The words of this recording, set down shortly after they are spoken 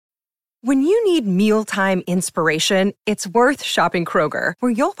When you need mealtime inspiration, it's worth shopping Kroger,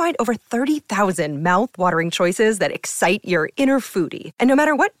 where you'll find over 30,000 mouth-watering choices that excite your inner foodie. And no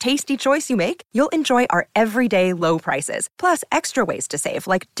matter what tasty choice you make, you'll enjoy our everyday low prices, plus extra ways to save,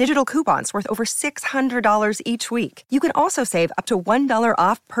 like digital coupons worth over $600 each week. You can also save up to $1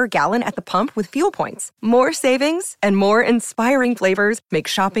 off per gallon at the pump with fuel points. More savings and more inspiring flavors make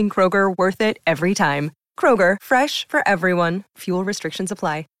shopping Kroger worth it every time. Kroger, fresh for everyone. Fuel restrictions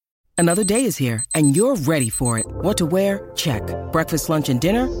apply. Another day is here, and you're ready for it. What to wear? Check. Breakfast, lunch, and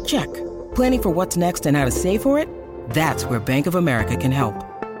dinner? Check. Planning for what's next and how to save for it? That's where Bank of America can help.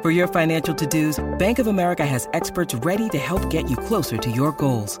 For your financial to-dos, Bank of America has experts ready to help get you closer to your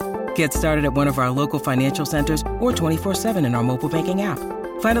goals. Get started at one of our local financial centers or 24/7 in our mobile banking app.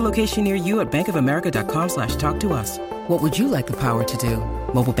 Find a location near you at bankofamerica.com/talktous. What would you like the power to do?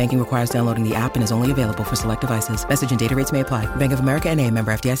 Mobile banking requires downloading the app and is only available for select devices. Message and data rates may apply. Bank of America N.A.,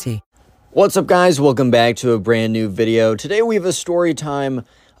 member FDIC. What's up, guys? Welcome back to a brand new video. Today we have a story time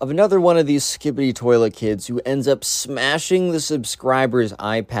of another one of these skibidi toilet kids who ends up smashing the subscriber's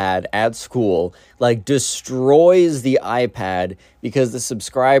iPad at school, like destroys the iPad because the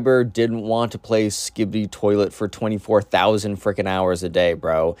subscriber didn't want to play skibidi toilet for 24,000 freaking hours a day,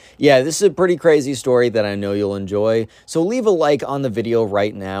 bro. Yeah, this is a pretty crazy story that I know you'll enjoy. So leave a like on the video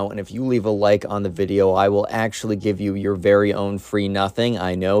right now, and if you leave a like on the video, I will actually give you your very own free nothing.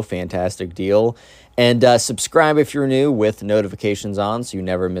 I know, fantastic deal. And subscribe if you're new with notifications on so you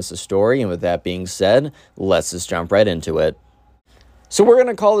never miss a story. And with that being said, let's just jump right into it. So we're going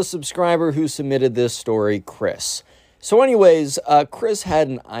to call the subscriber who submitted this story Chris. So anyways, Chris had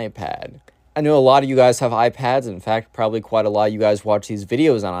an iPad. I know a lot of you guys have iPads. In fact, probably quite a lot of you guys watch these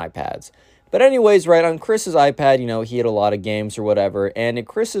videos on iPads. But anyways, right, on Chris's iPad, you know, he had a lot of games or whatever. And at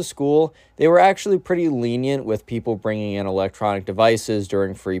Chris's school, they were actually pretty lenient with people bringing in electronic devices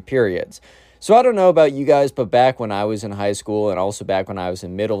during free periods. So I don't know about you guys, but back when I was in high school and also back when I was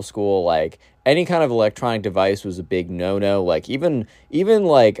in middle school, like any kind of electronic device was a big no-no. Like even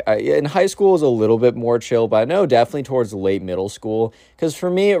like in high school it was a little bit more chill, but I know definitely towards late middle school, because for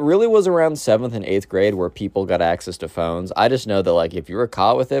me it really was around 7th and 8th grade where people got access to phones. I just know that like if you were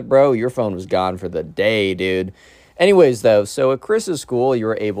caught with it, bro, your phone was gone for the day, dude. Anyways, though, so at Chris's school you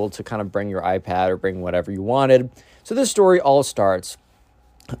were able to kind of bring your iPad or bring whatever you wanted. So this story all starts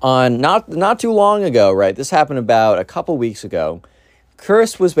on not too long ago, right? This happened about a couple weeks ago.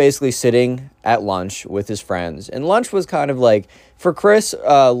 Chris was basically sitting at lunch with his friends, and lunch was kind of like, for Chris,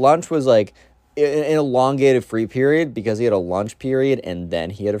 lunch was like an elongated free period because he had a lunch period and then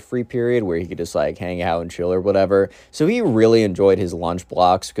he had a free period where he could just like hang out and chill or whatever. So he really enjoyed his lunch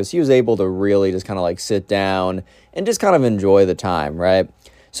blocks because he was able to really just kind of like sit down and just kind of enjoy the time, right?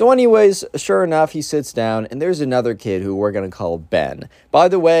 So anyways, sure enough, he sits down, and there's another kid who we're going to call Ben. By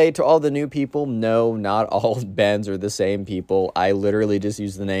the way, to all the new people, no, not all Bens are the same people. I literally just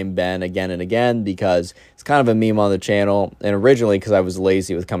use the name Ben again and again because it's kind of a meme on the channel, and originally because I was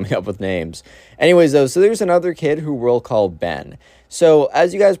lazy with coming up with names. Anyways, though, so there's another kid who we'll call Ben. So,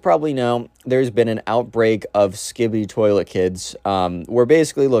 as you guys probably know, there's been an outbreak of skibidi toilet kids, where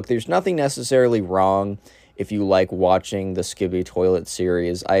basically, look, there's nothing necessarily wrong if you like watching the skibidi toilet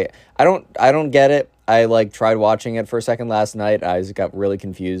series. I don't get it. I like tried watching it for a second last night. I just got really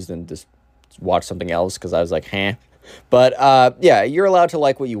confused and just watched something else because I was like, huh. But yeah, you're allowed to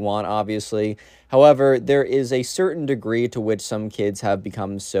like what you want, obviously. However, there is a certain degree to which some kids have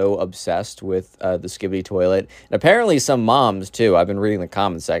become so obsessed with the skibidi toilet. And apparently some moms, too. I've been reading the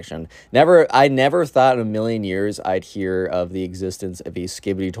comment section. I never thought in a million years I'd hear of the existence of a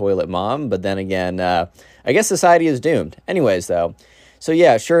skibidi toilet mom. But then again, I guess society is doomed. Anyways, though. So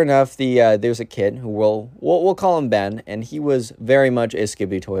yeah, sure enough, there's a kid who we'll call him Ben, and he was very much a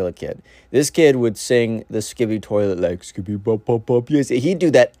skibidi toilet kid. This kid would sing the skibidi toilet like skibidi bop bop bop. Yes, he'd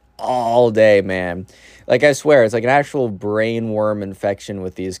do that all day, man. Like, I swear, it's like an actual brain worm infection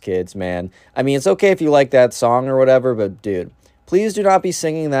with these kids, man. I mean, it's okay if you like that song or whatever, but dude, please do not be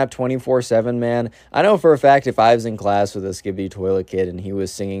singing that 24/7, man. I know for a fact if I was in class with a skibidi toilet kid and he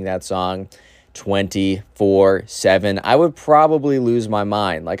was singing that song 24/7, I would probably lose my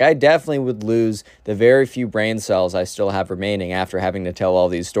mind. Like, I definitely would lose the very few brain cells I still have remaining after having to tell all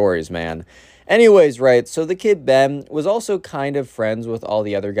these stories, man. Anyways, right, so the kid Ben was also kind of friends with all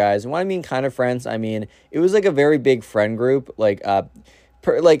the other guys. And when I mean kind of friends, I mean it was like a very big friend group. Like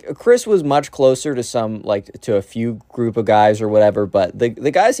Chris was much closer to to a few group of guys or whatever, but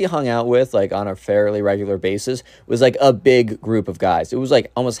the guys he hung out with like on a fairly regular basis was like a big group of guys. It was like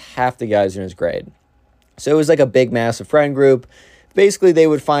almost half the guys in his grade. So it was like a big, massive friend group. Basically, they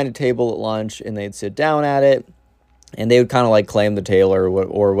would find a table at lunch and they'd sit down at it. and they would kind of like claim the table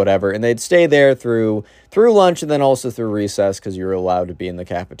or whatever, and they'd stay there through lunch and then also through recess, because you were allowed to be in the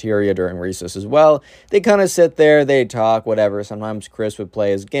cafeteria during recess as well. They kind of sit there, they'd talk, whatever. Sometimes Chris would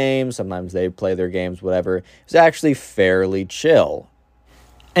play his games, sometimes they'd play their games, whatever. It was actually fairly chill.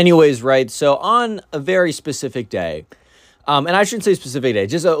 Anyways, right, so on a very specific day, and I shouldn't say specific day,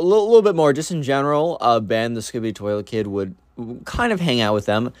 just a little bit more, just in general, Ben, the Skibidi Toilet Kid, would kind of hang out with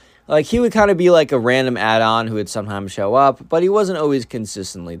them. Like, he would kind of be like a random add-on who would sometimes show up, but he wasn't always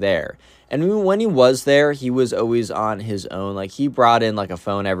consistently there. And when he was there, he was always on his own. Like, he brought in, like, a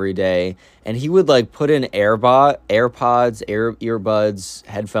phone every day, and he would, like, put in earbuds,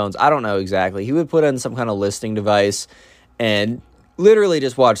 headphones, I don't know exactly. He would put in some kind of listening device and literally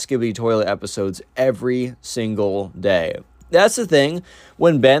just watch Skibidi Toilet episodes every single day. That's the thing.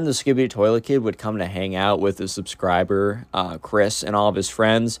 When Ben, the Skibidi Toilet Kid, would come to hang out with his subscriber, Chris, and all of his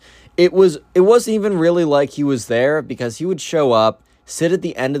friends, it wasn't even really like he was there, because he would show up, sit at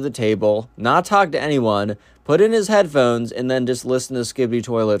the end of the table, not talk to anyone, put in his headphones, and then just listen to Skibidi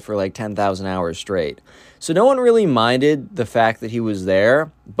Toilet for like 10,000 hours straight. So no one really minded the fact that he was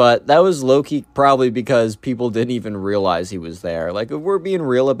there, but that was low-key probably because people didn't even realize he was there. Like, if we're being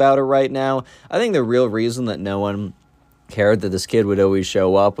real about it right now, I think the real reason that no one cared that this kid would always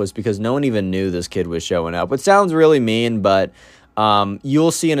show up was because no one even knew this kid was showing up. It sounds really mean, but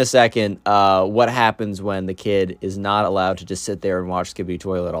you'll see in a second what happens when the kid is not allowed to just sit there and watch Skibidi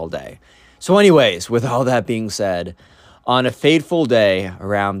Toilet all day. So anyways, with all that being said, on a fateful day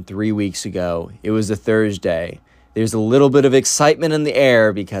around 3 weeks ago, it was a Thursday. There's a little bit of excitement in the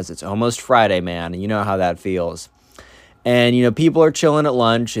air because it's almost Friday, man, and you know how that feels. And, you know, people are chilling at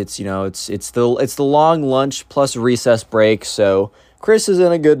lunch. It's the long lunch plus recess break. So Chris is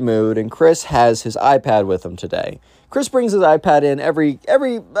in a good mood, and Chris has his iPad with him today. Chris brings his iPad in every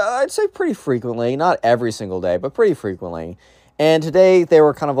I'd say pretty frequently, not every single day, but pretty frequently. And today they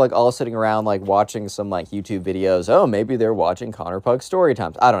were kind of like all sitting around like watching some like YouTube videos. Oh, maybe they're watching Connor Pug's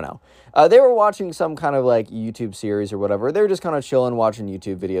Storytimes. I don't know. They were watching some kind of like YouTube series or whatever. They were just kind of chilling, watching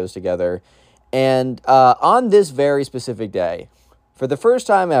YouTube videos together. And on this very specific day, for the first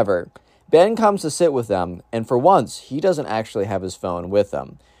time ever, Ben comes to sit with them, and for once, he doesn't actually have his phone with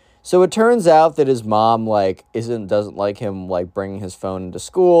him. So it turns out that his mom doesn't like him like bringing his phone into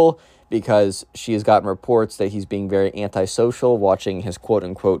school, because she has gotten reports that he's being very antisocial watching his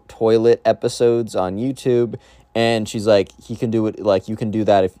quote-unquote toilet episodes on YouTube. And she's like, he can do it, like, you can do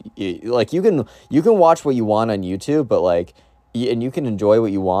that if like you can watch what you want on YouTube, but like, and you can enjoy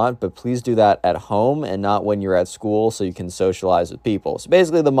what you want, but please do that at home and not when you're at school, so you can socialize with people. So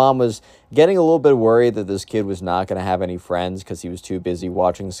basically the mom was getting a little bit worried that this kid was not going to have any friends because he was too busy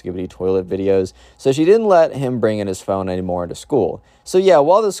watching Skibidi Toilet videos. So she didn't let him bring in his phone anymore into school. So yeah,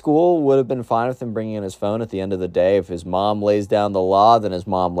 while the school would have been fine with him bringing in his phone, at the end of the day, if his mom lays down the law, then his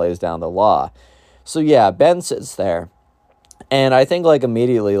mom lays down the law. So yeah, Ben sits there, and I think like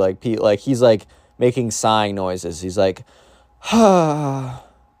immediately like he's like making sighing noises. He's like, and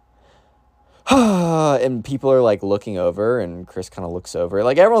people are like looking over, and Chris kind of looks over.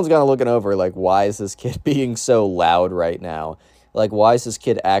 Like, everyone's kind of looking over, like, why is this kid being so loud right now? Like, why is this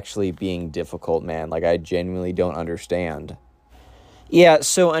kid actually being difficult, man? Like, I genuinely don't understand. Yeah,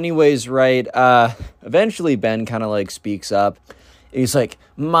 so anyways, right, eventually Ben kind of like speaks up. He's like,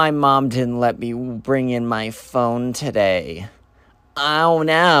 my mom didn't let me bring in my phone today. Oh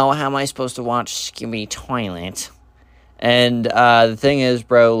no, how am I supposed to watch Skibidi Toilet? And the thing is,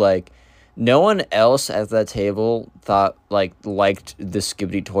 bro, like, no one else at that table liked the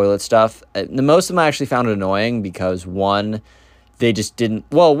Skibidi Toilet stuff. The most of them actually found it annoying because, one, they just didn't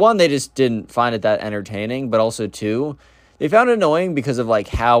find it that entertaining, but also, two, they found it annoying because of, like,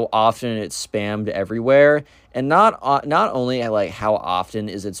 how often it's spammed everywhere. And not only, like, how often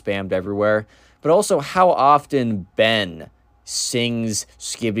is it spammed everywhere, but also how often Ben sings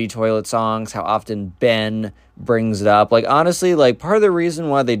Skibidi Toilet songs, how often Ben brings it up. Like, honestly, like, part of the reason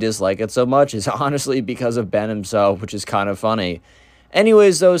why they dislike it so much is honestly because of Ben himself, which is kind of funny.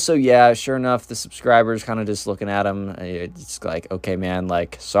 Anyways, though, so yeah, sure enough, the subscribers kind of just looking at him. It's like, okay, man,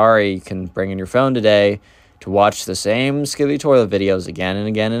 like, sorry, you can bring in your phone today to watch the same Skibidi Toilet videos again and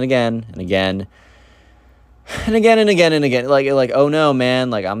again and again and again and again and again and again. Like, oh no, man,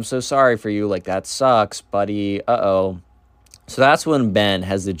 like, I'm so sorry for you. Like, that sucks, buddy. Uh-oh. So that's when Ben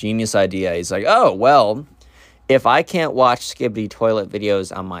has the genius idea. He's like, oh, well, if I can't watch Skibidi Toilet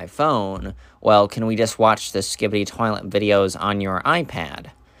videos on my phone, well, can we just watch the Skibidi Toilet videos on your iPad?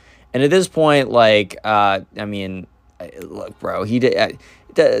 And at this point, like, I mean, look, bro, he did...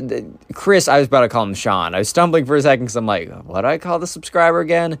 Chris, I was about to call him Sean. I was stumbling for a second because I'm like, what do I call the subscriber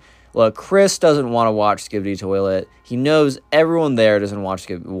again? Look, Chris doesn't want to watch Skibidi Toilet. He knows everyone there doesn't want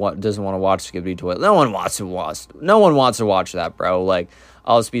to watch Skibidi Toilet. No one wants to watch that, bro. Like,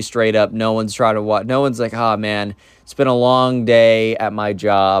 I'll just be straight up. No one's trying to watch. No one's like, oh man, it's been a long day at my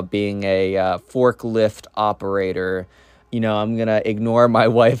job being a forklift operator. You know, I'm going to ignore my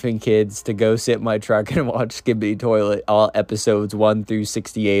wife and kids to go sit in my truck and watch Skibidi Toilet, all episodes 1 through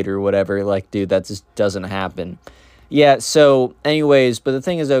 68 or whatever. Like, dude, that just doesn't happen. Yeah, so anyways, but the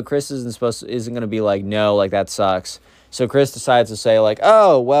thing is, though, Chris isn't going to be like, no, like, that sucks. So Chris decides to say, like,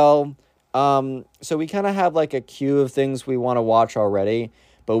 oh, well, so we kind of have, like, a queue of things we want to watch already,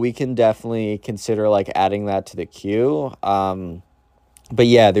 but we can definitely consider, like, adding that to the queue. But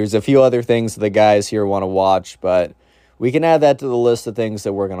yeah, there's a few other things the guys here want to watch, but we can add that to the list of things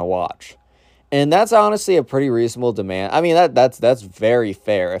that we're going to watch. And that's honestly a pretty reasonable demand. I mean, that's very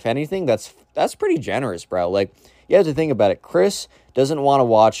fair. If anything, that's pretty generous, bro. Like, you have to think about it. Chris doesn't want to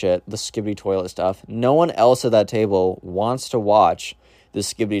watch it, the Skibidi Toilet stuff. No one else at that table wants to watch the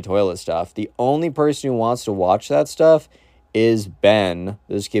Skibidi Toilet stuff. The only person who wants to watch that stuff is Ben,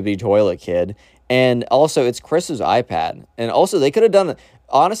 the Skibidi Toilet kid. And also, it's Chris's iPad. And also, they could have done...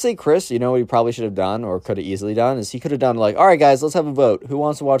 Honestly, Chris, you know what he probably should have done, or could have easily done, is he could have done like, all right, guys, let's have a vote. Who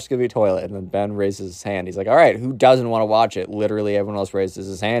wants to watch Skibidi Toilet? And then Ben raises his hand. He's like, all right, who doesn't want to watch it? Literally, everyone else raises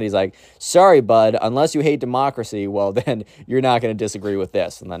his hand. He's like, sorry, bud, unless you hate democracy, well, then you're not going to disagree with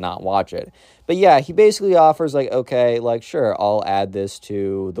this and then not watch it. But yeah, he basically offers like, okay, like, sure, I'll add this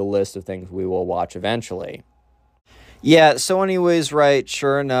to the list of things we will watch eventually. Yeah, so anyways, right,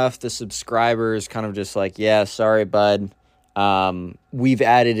 sure enough, the subscribers kind of just like, yeah, sorry, bud. We've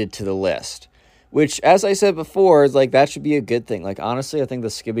added it to the list, which, as I said before, is like, that should be a good thing. Like, honestly, I think the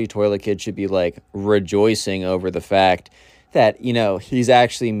Skibidi Toilet kid should be like rejoicing over the fact that, you know, he's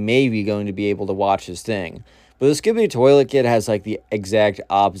actually maybe going to be able to watch his thing. But the Skibidi Toilet kid has like the exact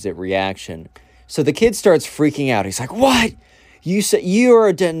opposite reaction. So the kid starts freaking out. He's like, what? You said you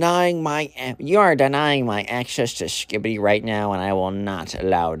are denying my access to Skibidi right now, and I will not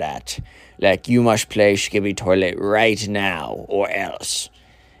allow that. Like, you must play Skibidi Toilet right now, or else.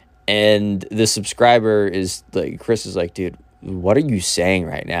 And the subscriber is like, Chris is like, dude, what are you saying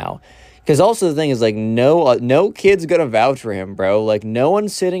right now? Because also the thing is, like, no kid's gonna vouch for him, bro. Like, no one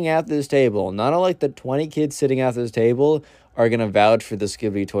sitting at this table, none of like the 20 kids sitting at this table are gonna vouch for the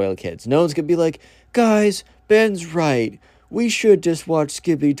Skibidi Toilet kids. No one's gonna be like, guys, Ben's right. We should just watch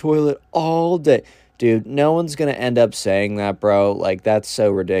Skibidi Toilet all day. Dude, no one's going to end up saying that, bro. Like, that's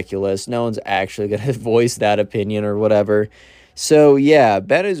so ridiculous. No one's actually going to voice that opinion or whatever. So, yeah,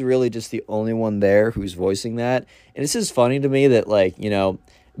 Ben is really just the only one there who's voicing that. And it's just funny to me that, like, you know,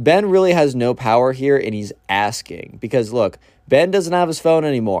 Ben really has no power here, and he's asking. Because, look, Ben doesn't have his phone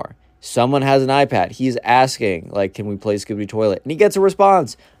anymore. Someone has an iPad. He's asking, like, can we play Skibidi Toilet? And he gets a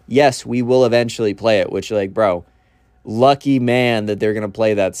response. Yes, we will eventually play it, which, like, bro, lucky man that they're going to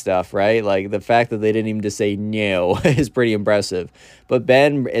play that stuff, right? Like, the fact that they didn't even just say no is pretty impressive. But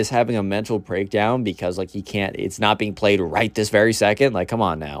Ben is having a mental breakdown because, like, he can't, it's not being played right this very second. Like, come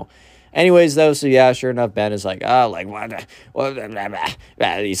on now. Anyways, though, so yeah, sure enough, Ben is like, oh, like, what,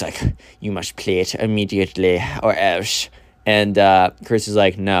 he's like, you must play it immediately or else. And Chris is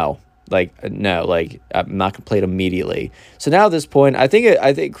like, no, I'm not going to play it immediately. So now at this point, I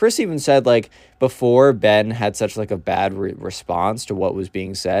think Chris even said, like, before Ben had such, like, a bad response to what was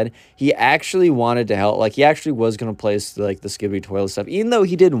being said, he actually wanted to help. Like, he actually was going to play, like, the Skibidi Toilet stuff, even though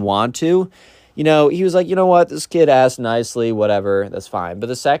he didn't want to. You know, he was like, you know what, this kid asked nicely, whatever, that's fine. But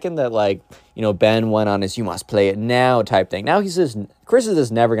the second that, like, you know, Ben went on his, you must play it now type thing, now he says, Chris is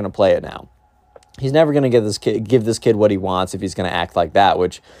just never going to play it now. He's never going to give this kid what he wants if he's going to act like that,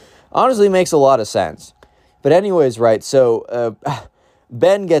 which honestly makes a lot of sense. But anyways, right, so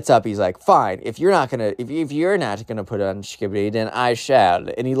Ben gets up, he's like, fine, if you're not gonna put on Skibidi, then I shall.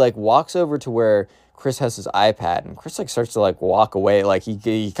 And he, like, walks over to where Chris has his iPad, and Chris, like, starts to, like, walk away. Like,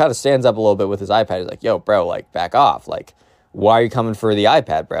 he kind of stands up a little bit with his iPad. He's like, yo, bro, like, back off. Like, why are you coming for the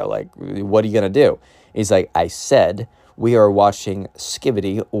iPad, bro? Like, what are you gonna do? And he's like, I said we are watching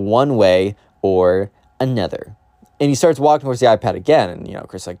Skibidi one way or another. And he starts walking towards the iPad again, and, you know,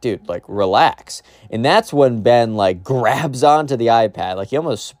 Chris is like, dude, like, relax. And that's when Ben, like, grabs onto the iPad. Like, he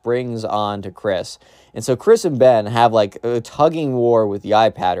almost springs onto Chris. And so Chris and Ben have, like, a tugging war with the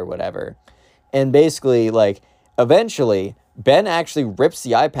iPad or whatever. And basically, like, eventually, Ben actually rips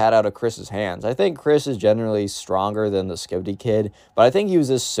the iPad out of Chris's hands. I think Chris is generally stronger than the Skibidi kid, but I think he was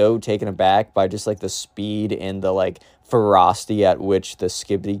just so taken aback by just, like, the speed and the, like, ferocity at which the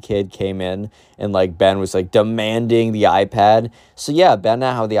Skibidi kid came in, and, like, Ben was, like, demanding the iPad. So yeah, Ben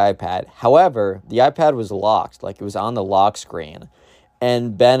now had the iPad. However, the iPad was locked. Like, it was on the lock screen.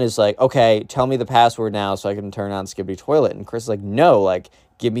 And Ben is like, okay, tell me the password now so I can turn on Skibidi Toilet. And Chris is like, no, like,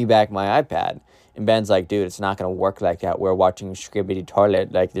 give me back my iPad. And Ben's like, dude, it's not going to work like that. We're watching Skibidi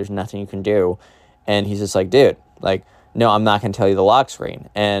Toilet. Like, there's nothing you can do. And he's just like, dude, like, no, I'm not going to tell you the lock screen.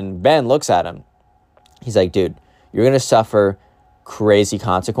 And Ben looks at him. He's like, dude, you're going to suffer crazy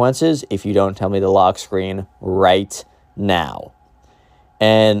consequences if you don't tell me the lock screen right now.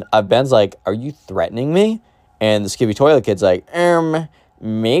 And Ben's like, are you threatening me? And the Skibidi Toilet Kid's like,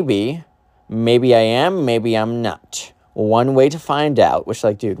 maybe. Maybe I am, maybe I'm not. One way to find out. Which,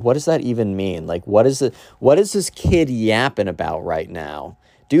 like, dude, what does that even mean? Like, what is this kid yapping about right now?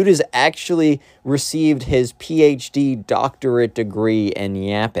 Dude has actually received his PhD doctorate degree in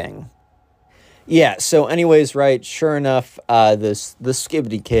yapping. Yeah, so anyways, right, sure enough, the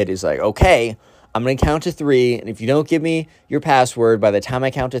Skibidi Kid is like, okay, I'm going to count to 3, and if you don't give me your password by the time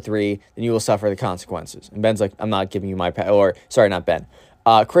I count to 3, then you will suffer the consequences. And Ben's like, I'm not giving you my sorry, not Ben.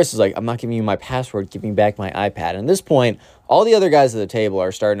 Chris is like, I'm not giving you my password, give me back my iPad. And at this point, all the other guys at the table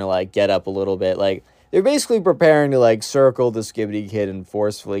are starting to, like, get up a little bit. Like, they're basically preparing to, like, circle the Skibidi Kid and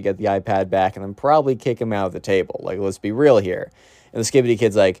forcefully get the iPad back and then probably kick him out of the table. Like, let's be real here. And the Skibidi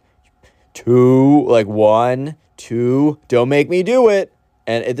Kid's like, 1, 2, don't make me do it.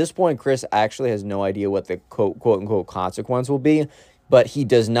 And at this point, Chris actually has no idea what the quote-unquote consequence will be, but he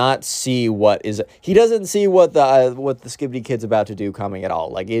does not see he doesn't see what the Skibidi Kid's about to do coming at all.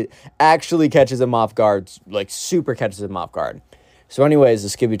 Like, it actually catches him off guard, like, super catches him off guard. So anyways, the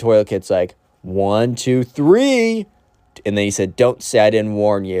Skibidi Toilet Kid's like, 1, 2, 3, and then he said, don't say I didn't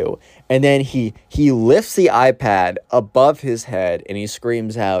warn you. And then he lifts the iPad above his head, and he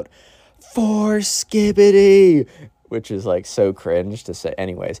screams out, for Skibidi, which is, like, so cringe to say.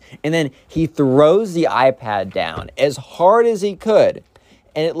 Anyways, and then he throws the iPad down as hard as he could,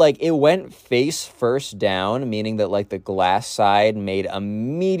 and it went face first down, meaning that, like, the glass side made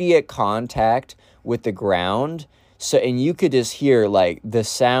immediate contact with the ground. So, and you could just hear, like, the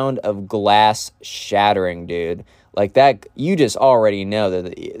sound of glass shattering, dude. Like, that, you just already know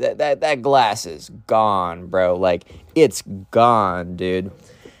that glass is gone, bro. Like, it's gone, dude.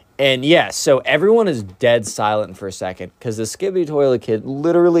 And yeah, so everyone is dead silent for a second because the Skibidi Toilet Kid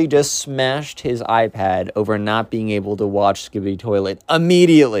literally just smashed his iPad over not being able to watch Skibidi Toilet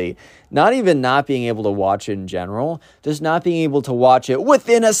immediately. Not even not being able to watch it in general, just not being able to watch it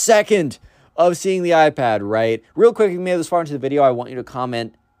within a second of seeing the iPad, right? Real quick, if you made it this far into the video, I want you to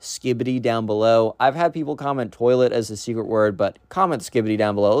comment Skibidi down below. I've had people comment toilet as a secret word, but comment Skibidi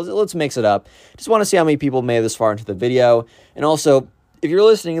down below. Let's mix it up. Just want to see how many people made it this far into the video. And also, if you're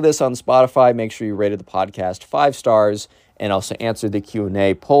listening to this on Spotify, make sure you rated the podcast 5 stars and also answer the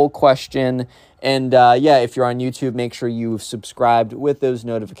Q&A poll question. And yeah, if you're on YouTube, make sure you've subscribed with those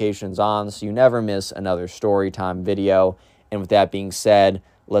notifications on so you never miss another Storytime video. And with that being said,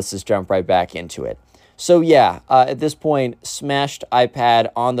 let's just jump right back into it. So yeah, at this point, smashed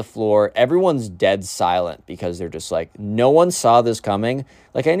iPad on the floor. Everyone's dead silent because they're just like, no one saw this coming.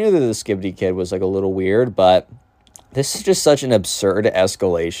 Like, I knew that the Skibidi Kid was, like, a little weird, but this is just such an absurd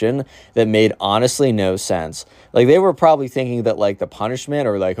escalation that made honestly no sense. Like, they were probably thinking that, like, the punishment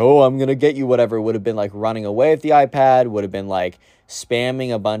or, like, oh, I'm going to get you, whatever, would have been, like, running away with the iPad, would have been, like,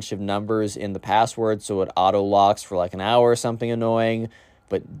 spamming a bunch of numbers in the password so it auto-locks for, like, an hour or something annoying.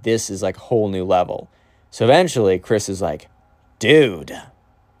 But this is, like, a whole new level. So eventually, Chris is like, dude.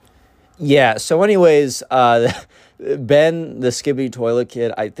 Yeah, so anyways, Ben, the Skibidi Toilet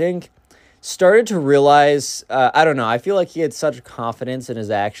Kid, I think, started to realize, I don't know, I feel like he had such confidence in his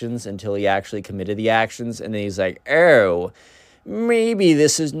actions until he actually committed the actions, and then he's like, oh, maybe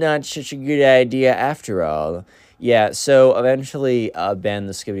this is not such a good idea after all. Yeah, so eventually, Ben,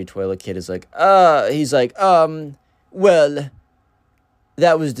 the Skibidi Toilet Kid, is like, well,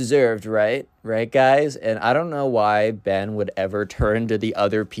 that was deserved, right? Right, guys? And I don't know why Ben would ever turn to the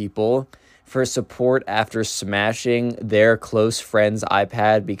other people for support after smashing their close friend's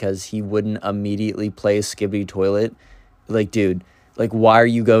iPad because he wouldn't immediately play Skibidi Toilet. Like, dude, like, why are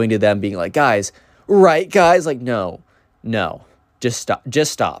you going to them being like, guys, right, guys? Like, no, just stop.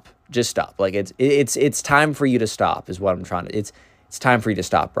 Like, it's time for you to stop is what I'm trying to, it's time for you to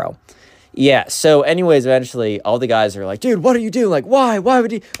stop, bro. Yeah, so anyways, eventually, all the guys are like, dude, what are you doing? Like, why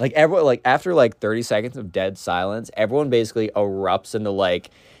would you, like, everyone, like, after, like, 30 seconds of dead silence, everyone basically erupts into, like,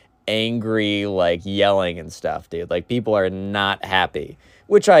 angry, like, yelling and stuff, dude. Like, people are not happy,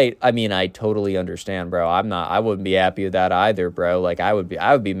 which I mean, I totally understand, bro. I wouldn't be happy with that either, bro. Like, I would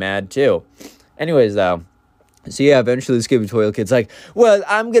be mad too. Anyways, though, so yeah, eventually the Skibidi Toilet Kid's like, well,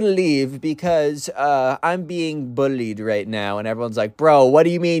 I'm gonna leave because I'm being bullied right now. And everyone's like, bro, what do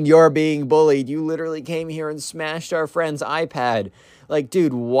you mean you're being bullied? You literally came here and smashed our friend's iPad. Like,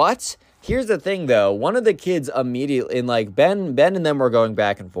 dude, what? Here's the thing, though. One of the kids immediately, and like Ben and them were going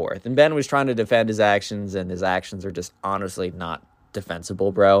back and forth, and Ben was trying to defend his actions, and his actions are just honestly not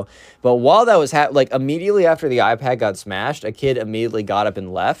defensible, bro. But while that was like immediately after the iPad got smashed, a kid immediately got up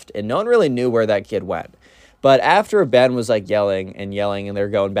and left, and no one really knew where that kid went. But after Ben was like yelling, and they're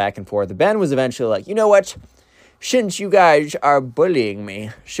going back and forth, Ben was eventually like, you know what? Since you guys are bullying me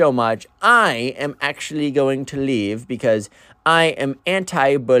so much, I am actually going to leave because I am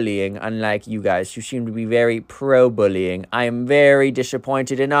anti-bullying, unlike you guys who seem to be very pro-bullying. I am very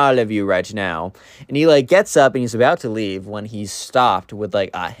disappointed in all of you right now. And he like gets up and he's about to leave when he's stopped with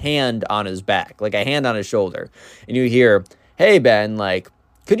like a hand on his back, like a hand on his shoulder. And you hear, hey, Ben, like,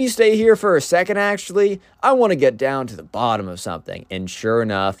 could you stay here for a second, actually? I want to get down to the bottom of something. And sure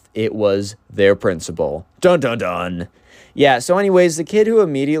enough, it was their principal. Dun, dun, dun. Yeah, so anyways, the kid who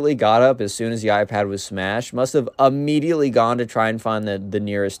immediately got up as soon as the iPad was smashed must have immediately gone to try and find the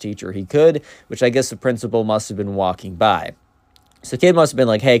nearest teacher he could, which I guess the principal must have been walking by. So the kid must have been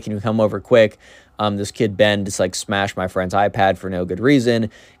like, hey, can you come over quick? This kid, Ben, just like smashed my friend's iPad for no good reason.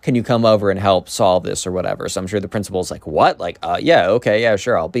 Can you come over and help solve this or whatever? So I'm sure the principal's like, what? Like, yeah, okay, yeah,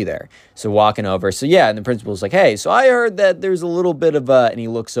 sure, I'll be there. So walking over. So yeah, and the principal's like, hey, so I heard that there's a little bit of and he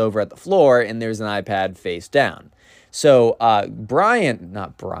looks over at the floor and there's an iPad face down. So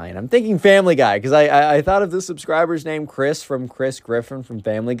not Brian, I'm thinking Family Guy, because I thought of the subscriber's name Chris from Chris Griffin from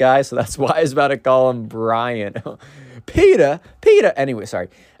Family Guy, so that's why I was about to call him Brian. Peter, anyway, sorry.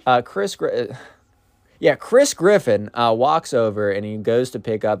 Chris Griffin walks over and he goes to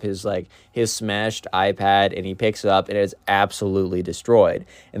pick up his smashed iPad, and he picks it up and it's absolutely destroyed.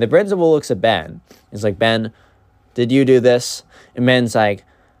 And the principal looks at Ben. He's like, Ben, did you do this? And Ben's like,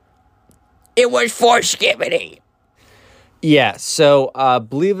 it was for skibidi. Yeah, so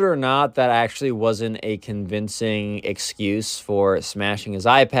believe it or not, that actually wasn't a convincing excuse for smashing his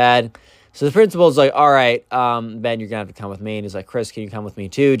iPad. So the principal's like, all right, Ben, you're going to have to come with me. And he's like, Chris, can you come with me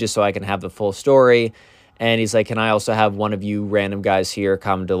too, just so I can have the full story? And he's like, can I also have one of you random guys here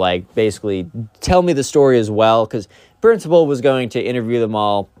come to like basically tell me the story as well? Because principal was going to interview them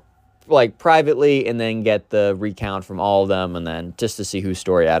all like privately and then get the recount from all of them, and then just to see whose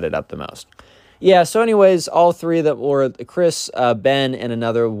story added up the most. Yeah, so anyways, all three of them were Chris, Ben, and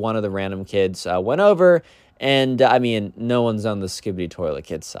another one of the random kids went over. And, I mean, no one's on the skibidi toilet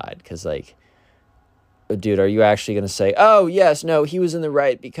kid's side. Because, like, dude, are you actually going to say, oh, yes, no, he was in the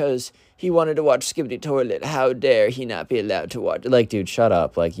right because he wanted to watch skibidi toilet. How dare he not be allowed to watch? Like, dude, shut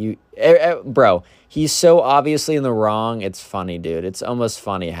up. Like, bro, he's so obviously in the wrong. It's funny, dude. It's almost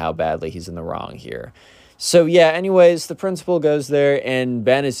funny how badly he's in the wrong here. So, yeah, anyways, the principal goes there, and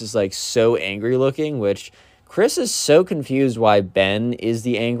Ben is just, like, so angry looking, which Chris is so confused why Ben is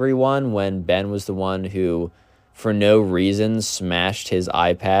the angry one when Ben was the one who, for no reason, smashed his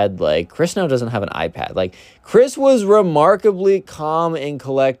iPad. Like, Chris now doesn't have an iPad. Like, Chris was remarkably calm and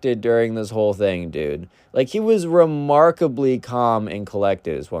collected during this whole thing, dude. Like, he was remarkably calm and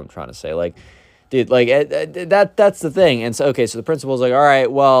collected is what I'm trying to say. Like, dude, like, that's the thing. And so, okay, so the principal's like, all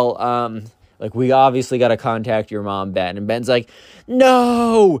right, well, like, we obviously got to contact your mom, Ben. And Ben's like,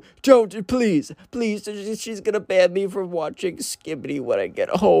 no, don't, please, she's going to ban me from watching skibidi when I get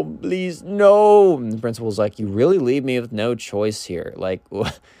home. Please, no. And the principal's like, you really leave me with no choice here. Like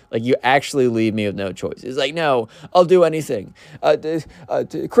you actually leave me with no choice. He's like, no, I'll do anything.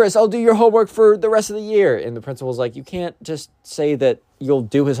 Chris, I'll do your homework for the rest of the year. And the principal's like, you can't just say that you'll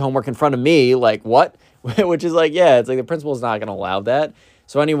do his homework in front of me. Like, what? Which is like, yeah, it's like the principal's not going to allow that.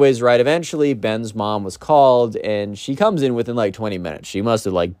 So anyways, right, eventually Ben's mom was called, and she comes in within like 20 minutes. She must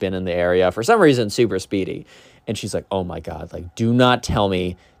have like been in the area for some reason, super speedy. And she's like, oh my God, like, do not tell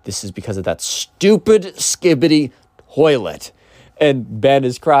me this is because of that stupid skibidi toilet. And Ben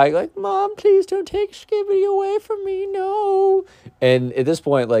is crying like, Mom, please don't take skibidi away from me, no. And at this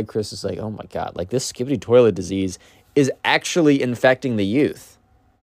point, like, Chris is like, oh my God, like, this skibidi toilet disease is actually infecting the youth.